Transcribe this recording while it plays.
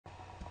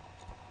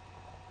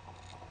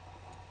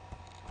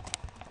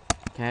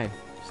Okay,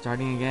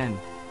 starting again.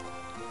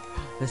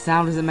 The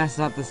sound doesn't mess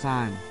up this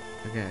time.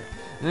 Okay.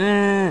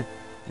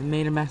 It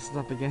made it mess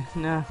up again.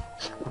 No.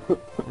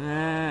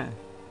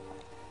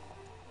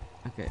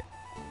 Okay.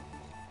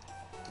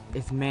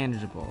 It's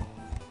manageable.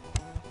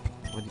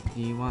 What,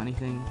 do you want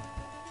anything?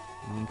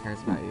 No one cares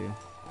about you.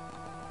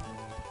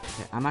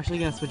 Okay, I'm actually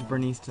gonna switch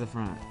Bernice to the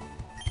front.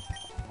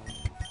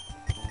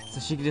 So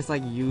she could just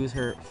like use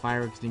her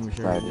fire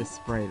extinguisher and just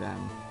spray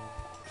them.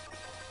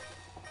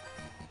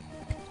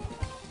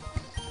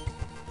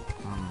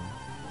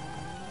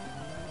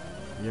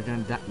 You're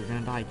gonna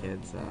die, kid,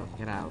 so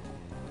get out.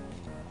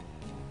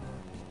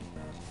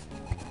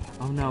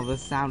 Oh no, the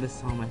sound is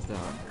so messed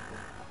up.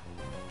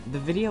 The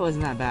video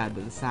isn't that bad,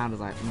 but the sound is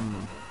like,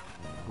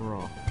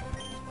 girl.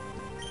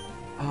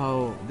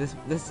 Oh, this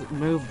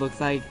move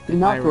looks like it's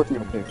not working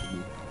okay for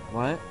me.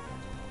 What?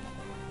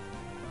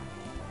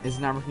 It's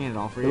not working at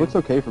all for you? It looks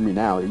okay for me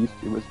now. It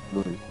was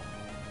really...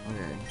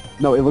 Okay.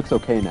 No, it looks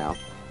okay now.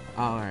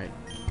 Oh, alright.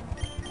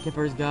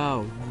 Kippers,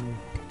 go!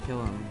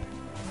 Kill him.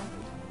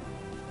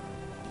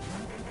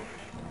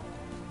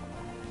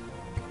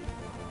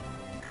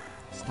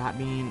 Stop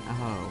being a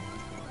hoe.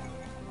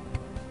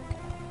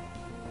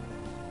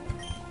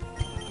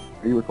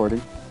 Are you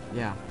recording?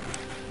 Yeah.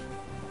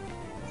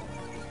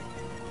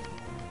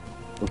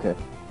 Okay.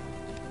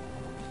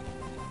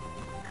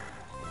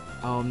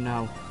 Oh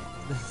no.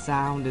 The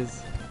sound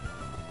is...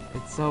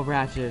 It's so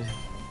ratchet.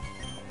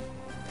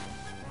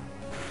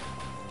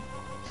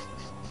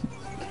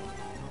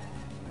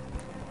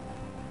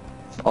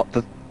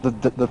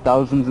 The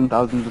thousands and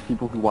thousands of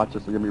people who watch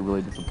us are gonna be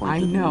really disappointed. I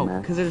in know, you,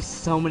 man. because there's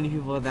so many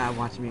people that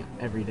watch me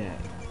every day.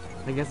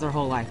 I guess their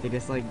whole life, they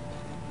just like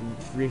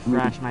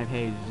refresh my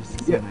page just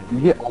to see my You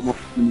videos. get almost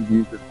as many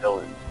views as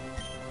Dylan.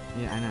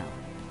 Yeah, I know.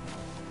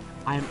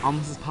 I'm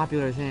almost as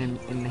popular as him,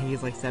 and he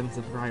has like 7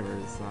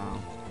 subscribers, so...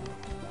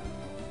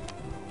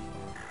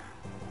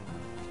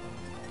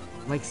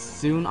 Like,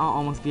 soon I'll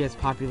almost be as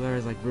popular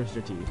as, like,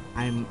 Rooster Teeth.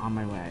 I'm on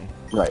my way.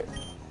 Right.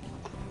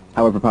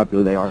 However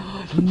popular they are.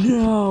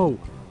 No!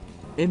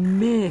 It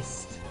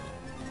missed!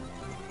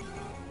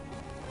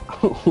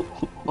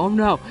 Oh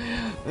no!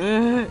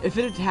 If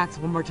it attacks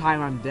one more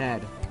time, I'm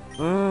dead.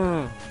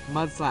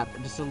 Mud slap,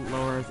 just to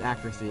lower its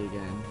accuracy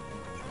again.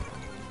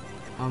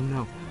 Oh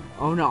no.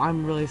 Oh no,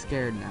 I'm really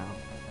scared now.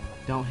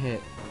 Don't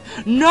hit.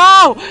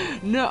 No!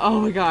 No!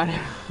 Oh my god.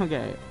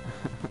 Okay.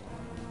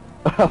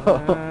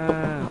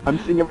 I'm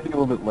seeing everything a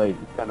little bit late.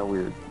 It's kind of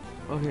weird.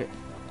 Okay.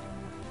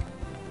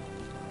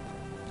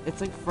 It's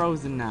like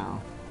frozen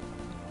now.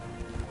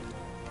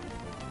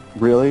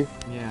 Really?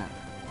 Yeah.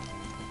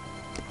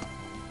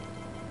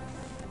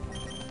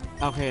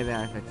 Okay, there,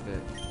 I fixed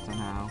it.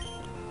 Somehow.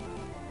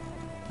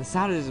 The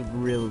sound is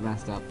really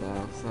messed up,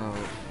 though, so...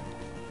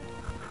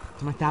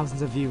 To my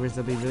thousands of viewers,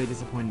 they'll be really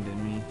disappointed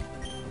in me.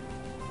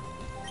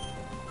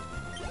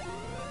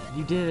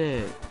 You did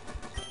it!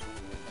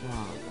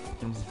 Oh,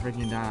 you almost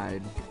freaking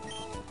died.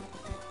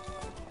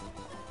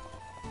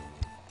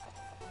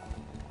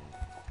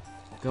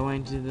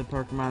 Going to the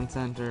Pokemon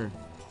Center.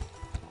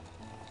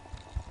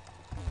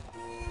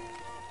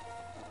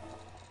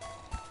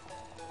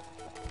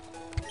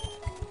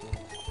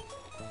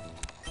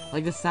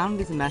 Like, the sound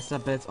gets messed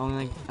up, but it's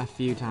only, like, a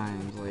few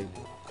times, like...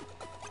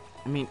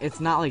 I mean, it's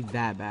not, like,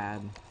 that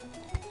bad.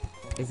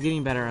 It's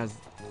getting better as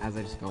I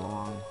just go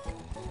along.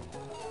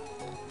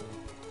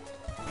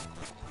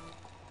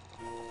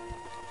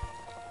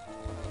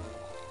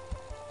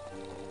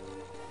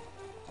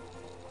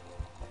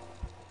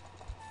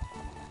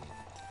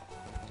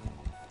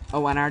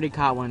 Oh, and I already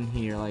caught one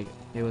here, like,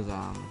 it was,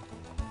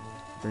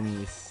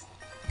 Bernice.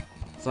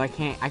 So I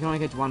can only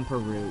catch one per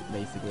route,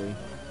 basically.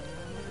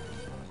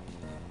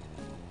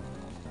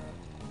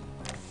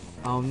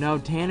 Oh no,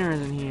 Tanner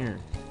isn't here.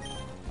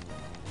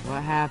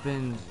 What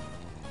happened?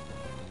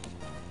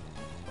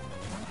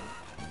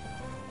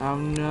 Oh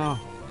no.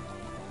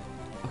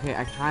 Okay,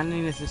 I kinda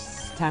need to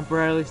just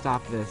temporarily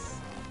stop this.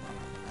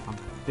 I'll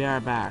be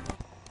right back.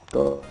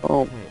 Oh.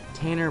 Okay,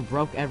 Tanner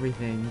broke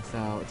everything,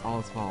 so it's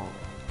all his fault.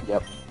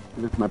 Yep.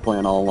 This is my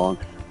plan all along.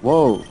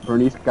 Whoa,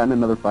 Bernice got in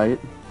another fight?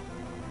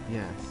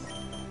 Yes.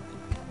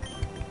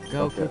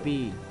 Go, Okay. Kippy.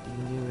 You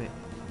can do it.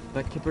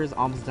 But Kippers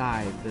almost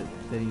died, but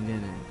he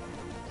didn't.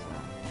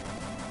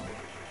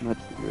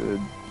 That's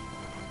good.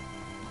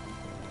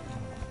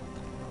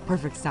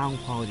 Perfect sound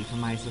quality for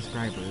my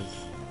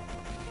subscribers.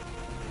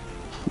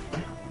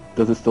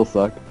 Does it still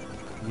suck?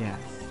 Yes.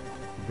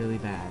 Really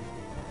bad.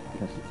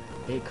 Yes.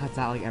 It cuts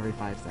out like every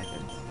 5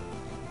 seconds.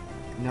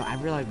 No,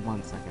 every like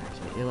 1 second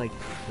actually. It like,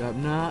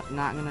 no,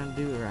 not gonna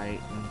do it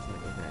right. And it's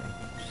like, okay.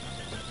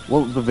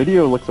 Well, the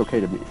video looks okay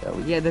to me, at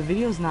least. Yeah, the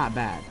video's not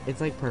bad. It's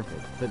like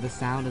perfect. But the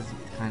sound is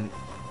kind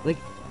of, like,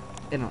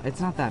 you know,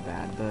 it's not that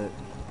bad, but...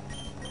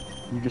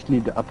 You just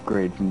need to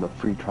upgrade from the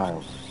free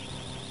trials.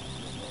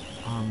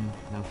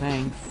 No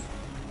thanks.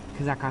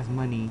 Because that costs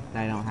money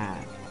that I don't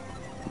have.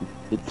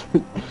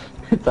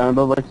 It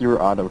sounded like you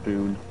were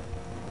auto-tuned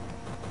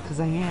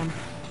Because I am.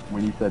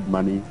 when you said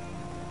money.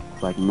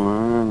 It's like,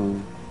 money.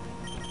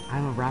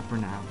 I'm a rapper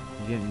now.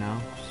 You didn't know?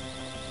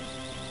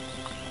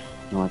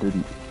 No, I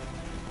didn't.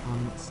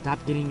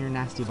 Stop getting your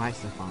nasty bite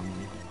stuff on me.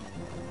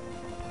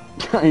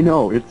 I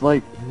know, it's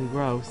like, Really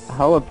gross.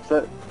 how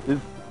upset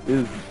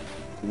is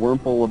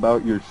Wurmple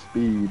about your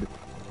speed?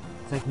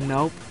 It's like,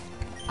 nope.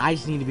 I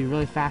just need to be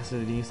really faster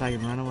than you so I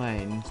can run away.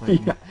 And it's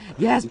like, Yeah.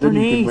 yes, Then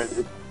you can win.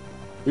 Bernice!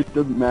 It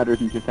doesn't matter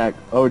if you can attack.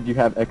 Oh, do you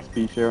have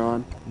XP share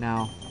on?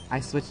 No, I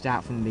switched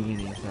out from the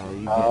beginning, so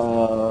you get.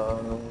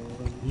 Uh,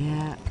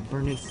 Yeah,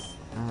 Bernice.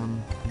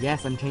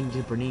 Yes, I'm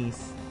changing to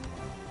Bernice.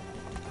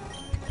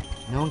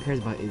 No one cares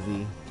about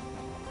Izzy.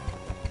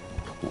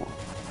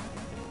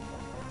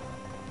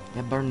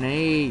 Yeah,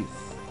 Bernice.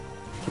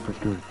 super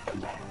good.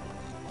 Come back.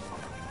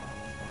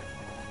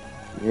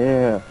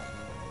 Yeah.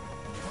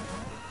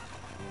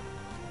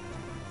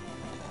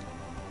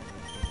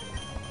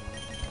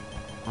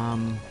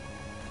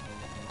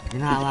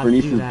 You're not It's allowed to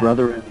do Bernice's that.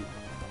 brother and...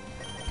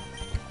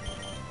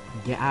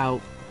 Get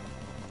out.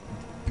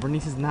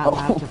 Bernice is not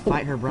allowed to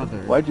fight her brother.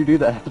 Why'd you do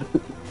that?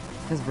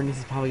 Because Bernice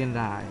is probably gonna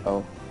die.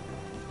 Oh.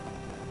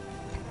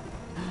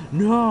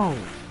 No!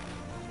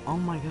 Oh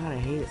my god, I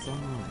hate it so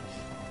much.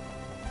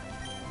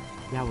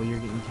 Yeah, well, you're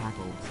getting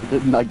tackled. It So.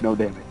 didn't like no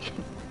damage.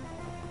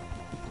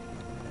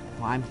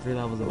 Well, I'm 3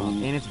 levels above.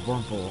 And it's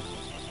Wurmple.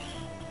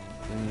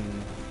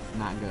 It's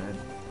not good.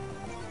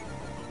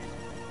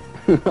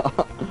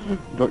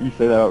 Don't you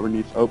say that about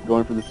Bernice. Oh,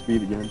 going for the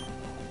speed again.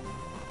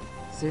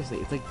 Seriously,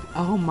 it's like,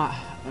 oh my.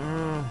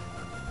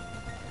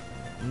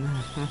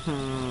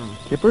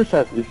 Kippers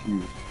has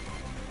issues.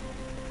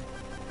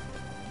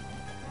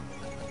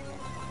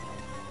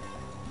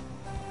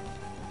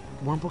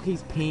 Wurmple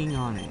keeps peeing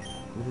on it.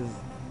 This is.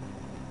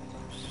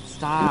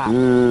 Stop.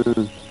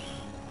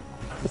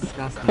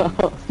 Disgusting.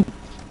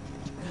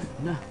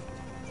 No.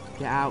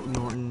 Get out,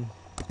 Norton.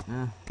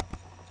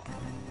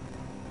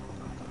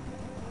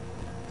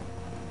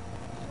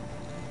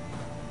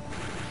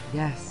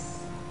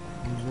 Yes.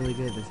 I'm really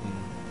good at this game.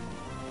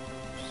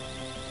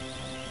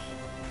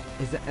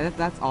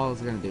 That's all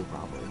it's gonna do,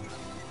 probably.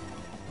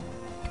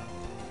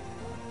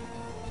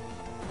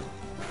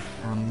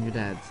 You're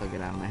dead, so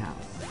get out of my house.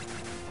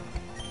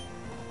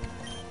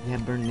 Yeah,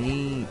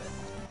 Bernice.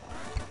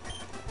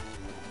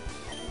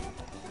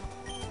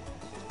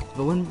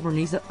 But when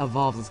Bernice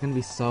evolves, it's gonna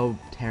be so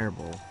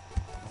terrible.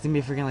 It's gonna be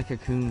a freaking like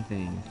cocoon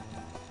thing.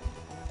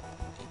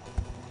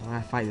 When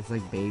I fight this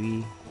like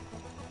baby.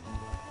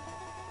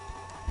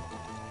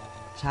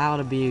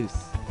 Child abuse.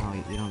 Oh,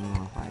 you don't even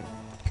want to fight.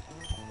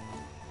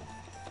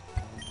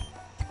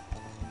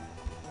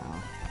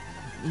 Oh.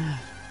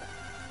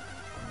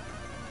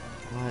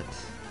 What?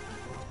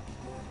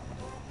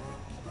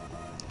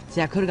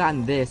 See, I could have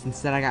gotten this.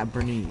 Instead, I got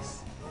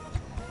Bernice.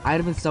 I'd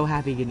have been so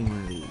happy getting one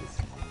of these.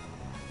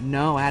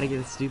 No, I had to get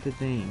a stupid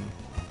thing.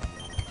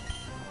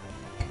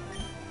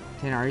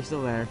 Tanner, are you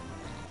still there?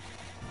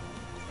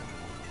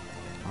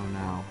 Oh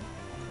no.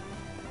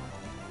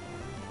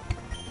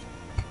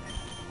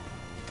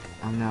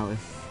 Oh no,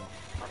 if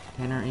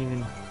Tanner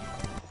even...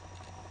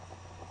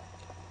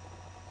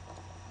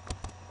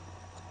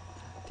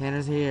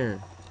 Tanner's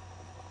here.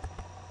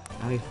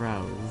 Oh, he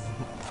froze.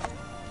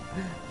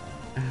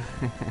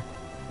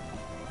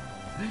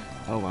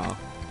 Oh well.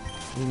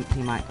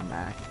 He might come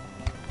back.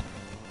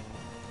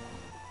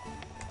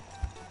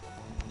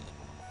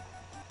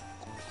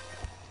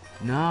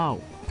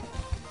 No!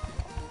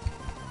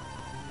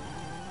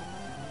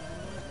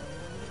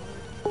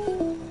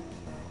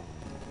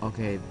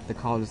 Okay, the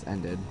call just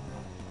ended.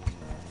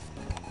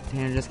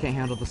 Tanner just can't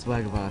handle the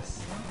swag of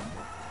us.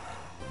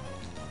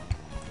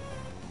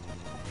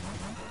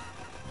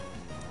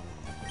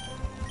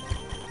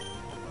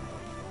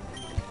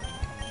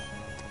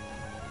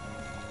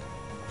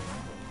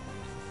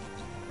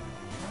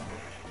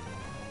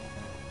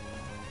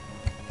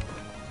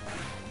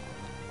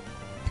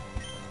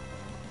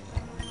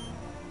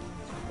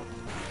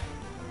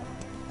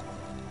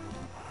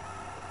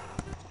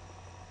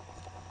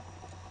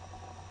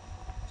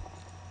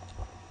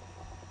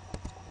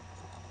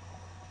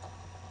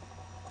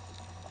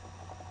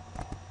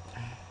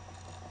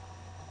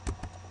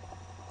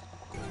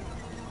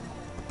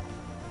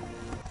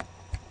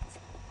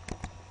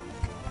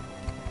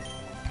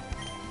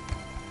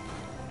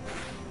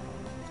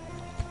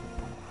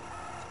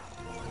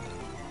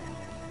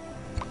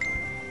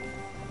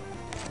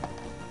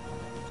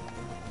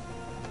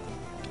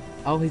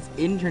 Oh, his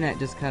internet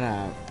just cut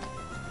out.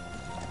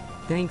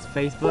 Thanks,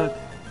 Facebook.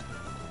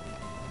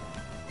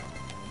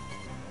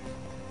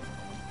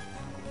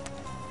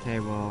 Okay,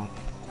 well.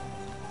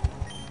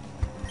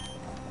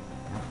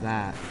 That's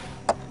that.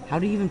 How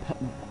do you even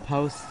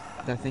post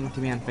that thing to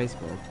me on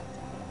Facebook?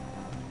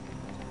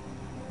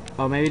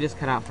 Oh, maybe it just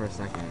cut out for a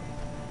second.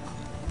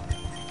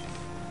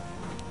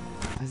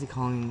 Why is he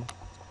calling?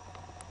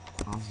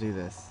 Let's do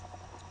this.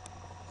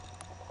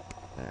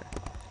 There.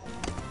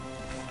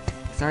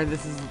 Sorry,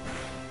 this is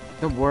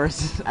the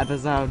worst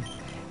episode.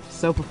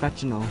 So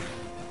professional.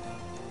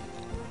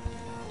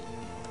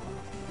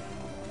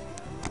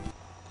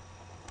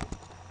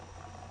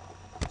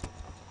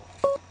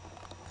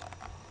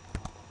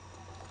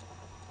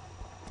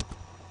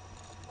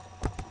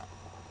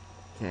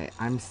 Okay,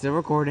 I'm still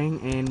recording,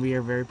 and we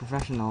are very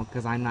professional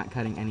because I'm not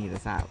cutting any of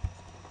this out.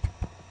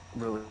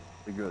 Really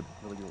good.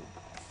 Really good.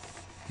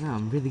 No,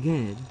 I'm really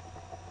good.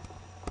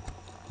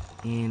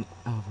 And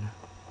oh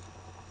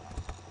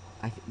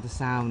no, the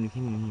sound, you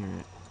can't even hear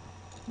it.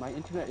 My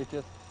internet is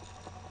just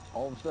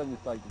all of a sudden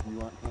it's like you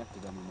aren't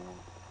connected anymore.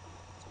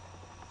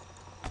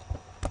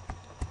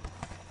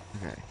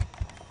 Okay.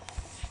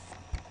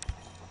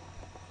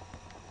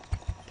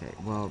 Okay,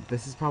 well,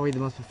 this is probably the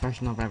most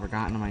professional I've ever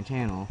gotten on my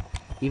channel,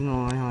 even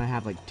though I only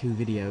have like 2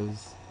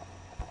 videos.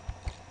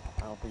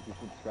 I don't think your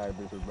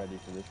subscribers are ready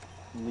for this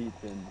leap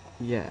in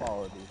Yeah.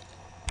 quality.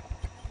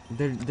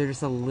 They're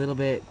just a little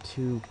bit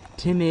too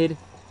timid,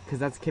 because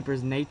that's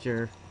Kipper's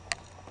nature.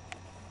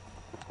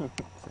 So.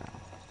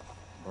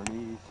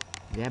 Bernice.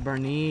 Yeah,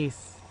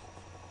 Bernice.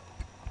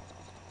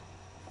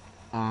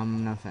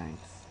 No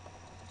thanks.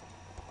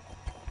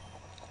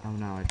 Oh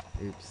no,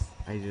 oops,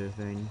 I did a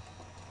thing.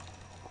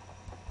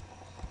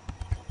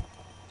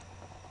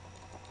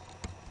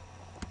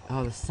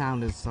 Oh, the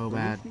sound is so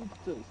bad. Bernice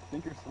needs to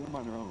sink or swim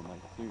on her own,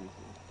 like, seriously.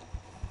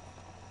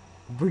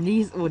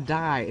 Bernice would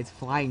die. It's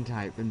flying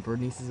type, and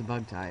Bernice is a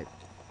bug type.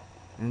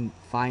 And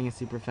flying is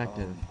super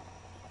effective.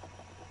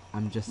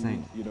 I'm just She saying.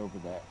 needs to get over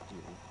that fear.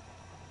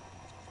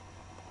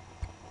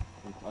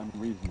 It's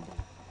unreasonable.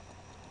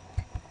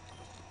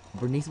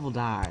 Bernice will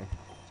die.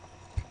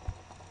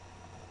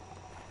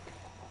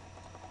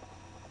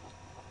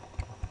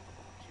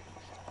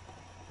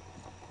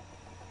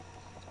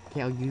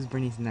 Okay, I'll use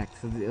Bernice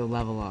next, so it'll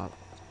level up.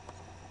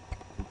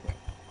 Okay.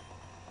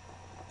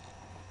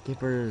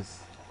 Kippers.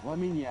 Well, I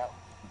mean, yeah,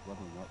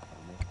 leveling up,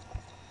 kinda.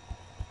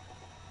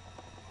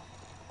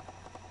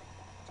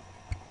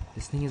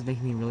 This thing is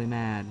making me really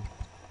mad.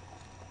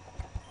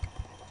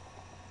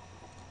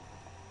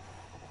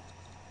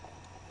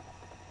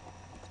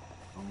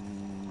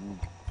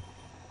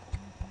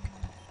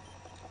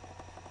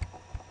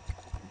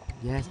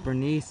 Yes,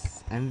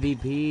 Bernice.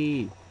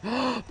 MVP.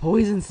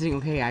 Poison sting.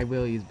 Okay, I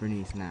will use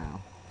Bernice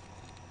now.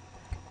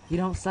 You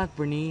don't suck,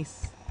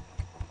 Bernice.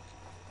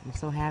 I'm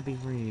so happy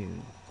for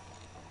you.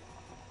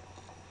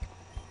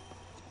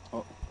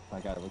 Oh,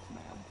 that guy looks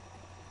mad.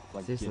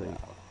 Like, Seriously.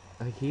 get out.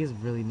 Like, he is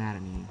really mad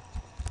at me.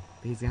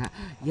 But he's gonna...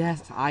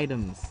 Yes,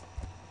 items.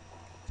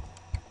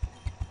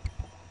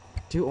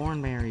 2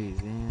 orange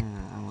berries.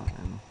 Yeah, I want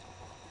them.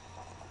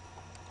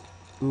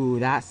 Ooh,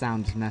 that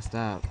sound just messed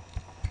up.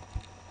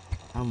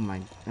 Oh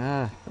my...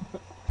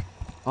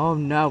 Oh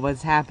no,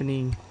 what's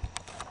happening?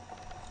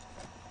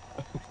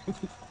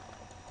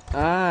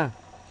 Nah.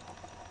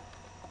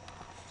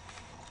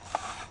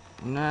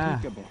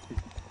 Peekaboo.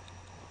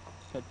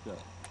 Ketchup.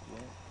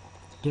 What?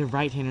 Get it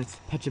right, Tanner. It's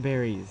Pecha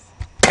berries.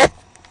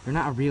 You're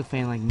not a real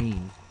fan like me.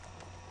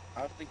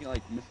 I was thinking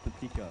like Mr.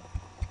 Pika.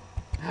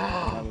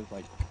 That was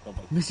like stuff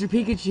like Mr.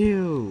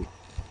 Pikachu!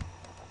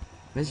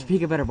 Mr.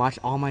 Pika better watch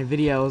all my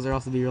videos or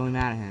else I'll be really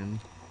mad at him.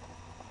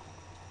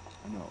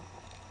 I know.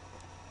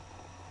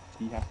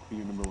 He has to be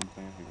your #1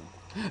 fan.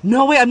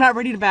 No, wait, I'm not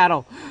ready to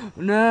battle!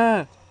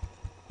 No!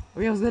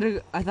 Wait, I was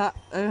gonna... I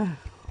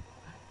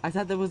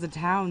thought there was a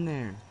town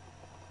there.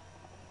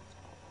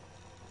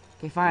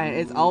 Okay, fine.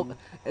 It's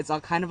all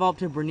kind of all up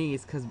to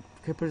Bernice, because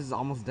Kippers is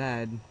almost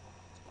dead.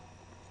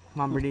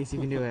 Come on, Bernice, you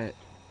can do it.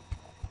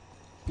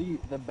 See,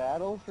 the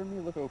battles for me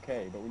look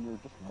okay, but when you're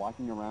just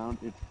walking around,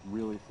 it's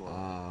really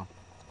slow.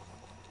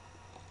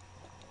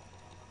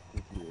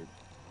 It's weird.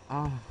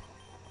 Oh.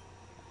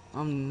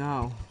 Oh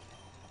no.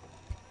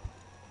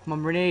 Come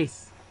on,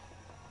 Bernice.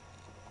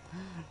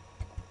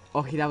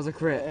 Okay, that was a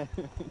crit.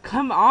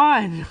 Come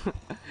on!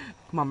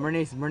 Come on,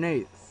 Bernice,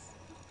 Bernice.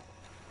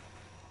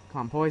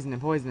 Come on, poison him,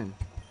 poison him.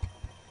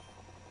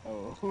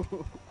 Oh.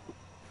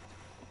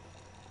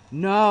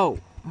 No!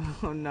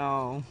 Oh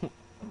no. Okay,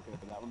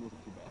 but that one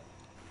wasn't too bad.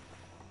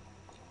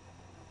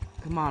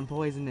 Come on,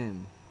 poison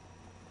him.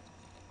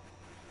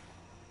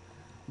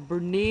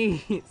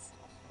 Bernice!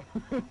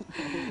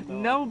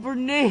 No,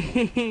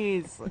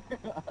 Bernice!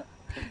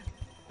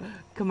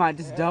 Come on,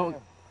 just don't.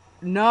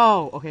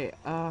 No! Okay,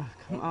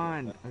 come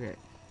on. Okay.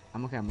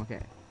 I'm okay, I'm okay.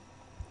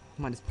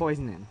 Come on, just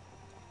poison him.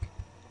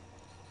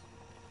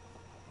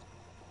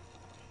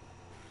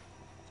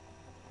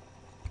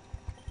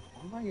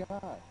 Oh my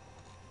god.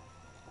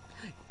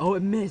 Oh,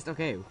 it missed.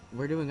 Okay,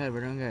 we're doing good,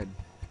 we're doing good.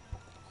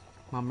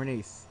 Come on,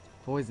 Bernice.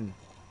 Poison.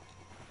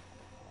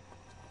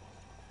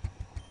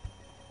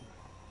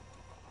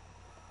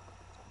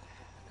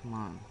 Come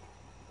on.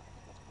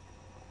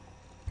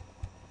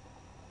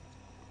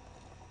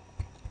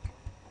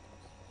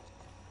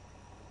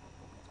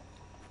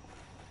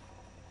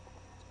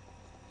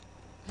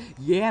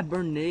 Yeah,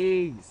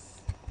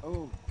 Bernice.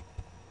 Oh.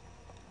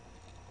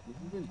 This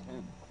is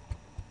intense.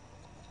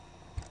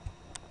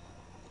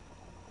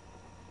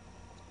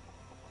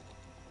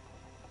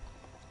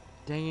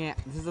 Dang it.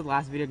 This is the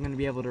last video I'm going to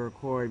be able to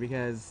record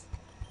because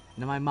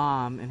now my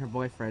mom and her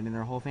boyfriend and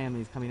their whole family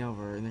is coming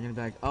over and they're going to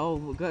be like, oh,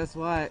 well, guess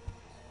what?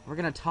 We're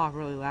going to talk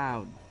really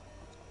loud.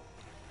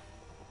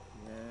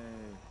 Yay.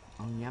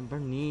 Oh, yeah,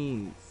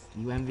 Bernice.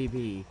 You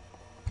MVP.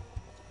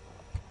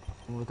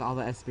 Look at all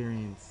the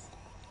experience.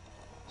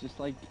 Just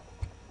like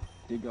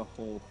dig a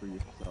hole for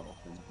yourself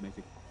and make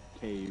a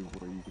cave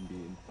where you can be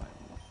in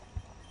silence.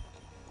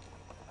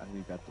 I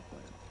think that's the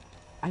plan.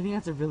 I think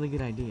that's a really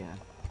good idea.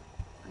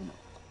 I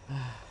know.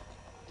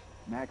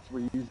 Max,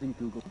 we're using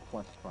Google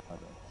Plus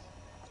products.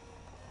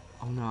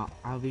 Oh no,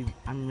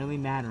 I'm really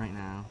mad right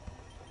now.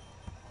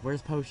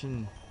 Where's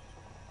Potion?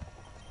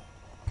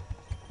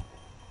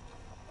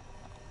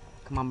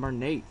 Come on,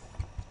 Bernice.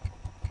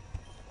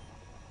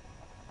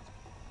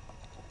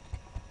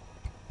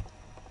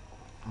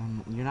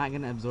 You're not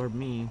gonna absorb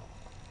me.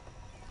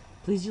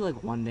 Please do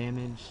like 1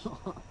 damage.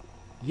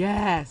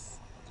 Yes!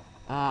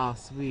 Oh,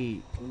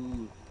 sweet.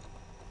 Ooh.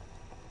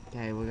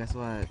 Okay, well guess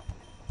what?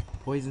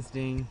 Poison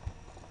Sting.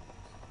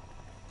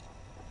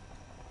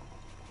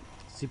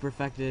 Super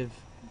effective.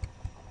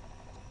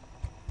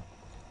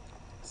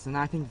 So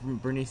now I think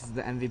Bernice is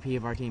the MVP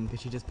of our team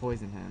because she just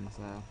poisoned him,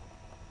 so.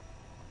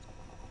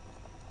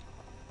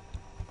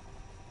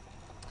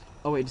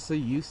 Oh wait, so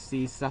you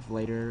see stuff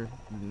later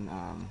than,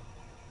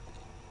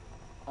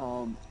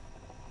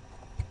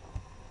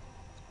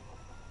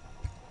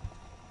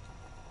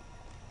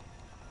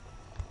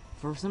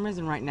 For some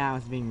reason right now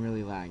it's being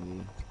really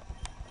laggy.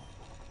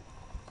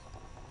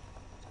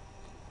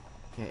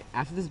 Okay,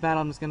 after this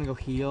battle I'm just gonna go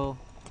heal,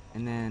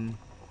 and then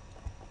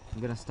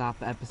I'm gonna stop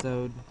the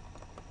episode.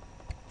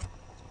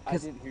 I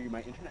didn't hear you.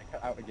 My internet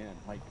cut out again.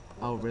 Like.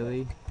 Oh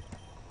really?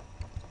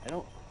 I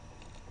don't.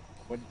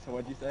 So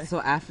what'd you say? So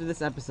after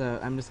this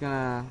episode, I'm just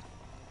gonna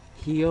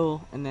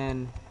heal and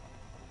then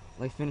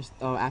like finish.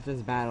 Oh, after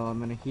this battle, I'm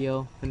gonna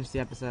heal, finish the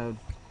episode,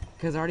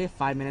 because I already have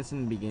 5 minutes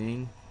in the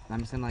beginning. I'm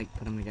just gonna like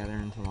put them together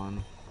into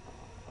one.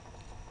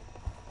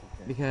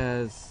 Okay.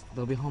 Because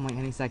they'll be home like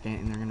any second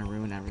and they're gonna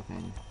ruin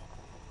everything.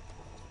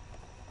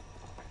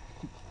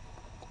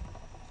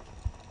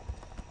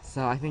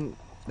 So I think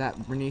that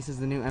Bernice is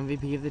the new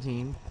MVP of the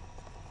team.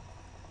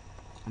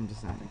 I'm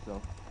just I saying. think so.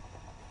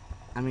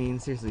 I mean,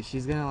 seriously,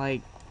 she's gonna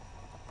like,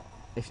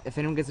 if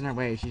anyone gets in her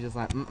way, she's just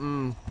like,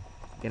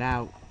 get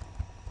out.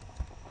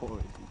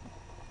 Poison.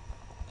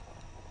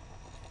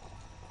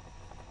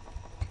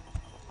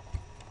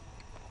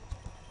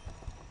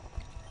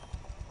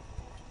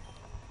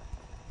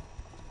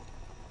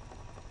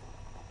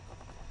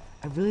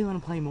 I really want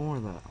to play more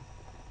though.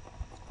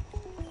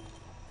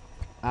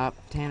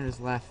 Tanner's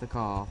left the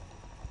call.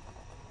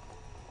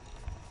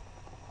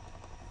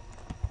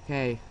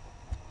 Okay.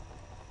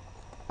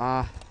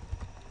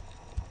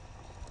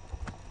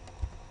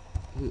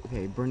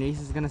 Okay, Bernice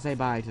is gonna say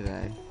bye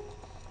today.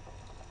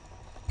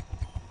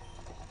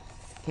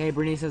 Okay,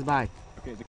 Bernice says bye. Okay.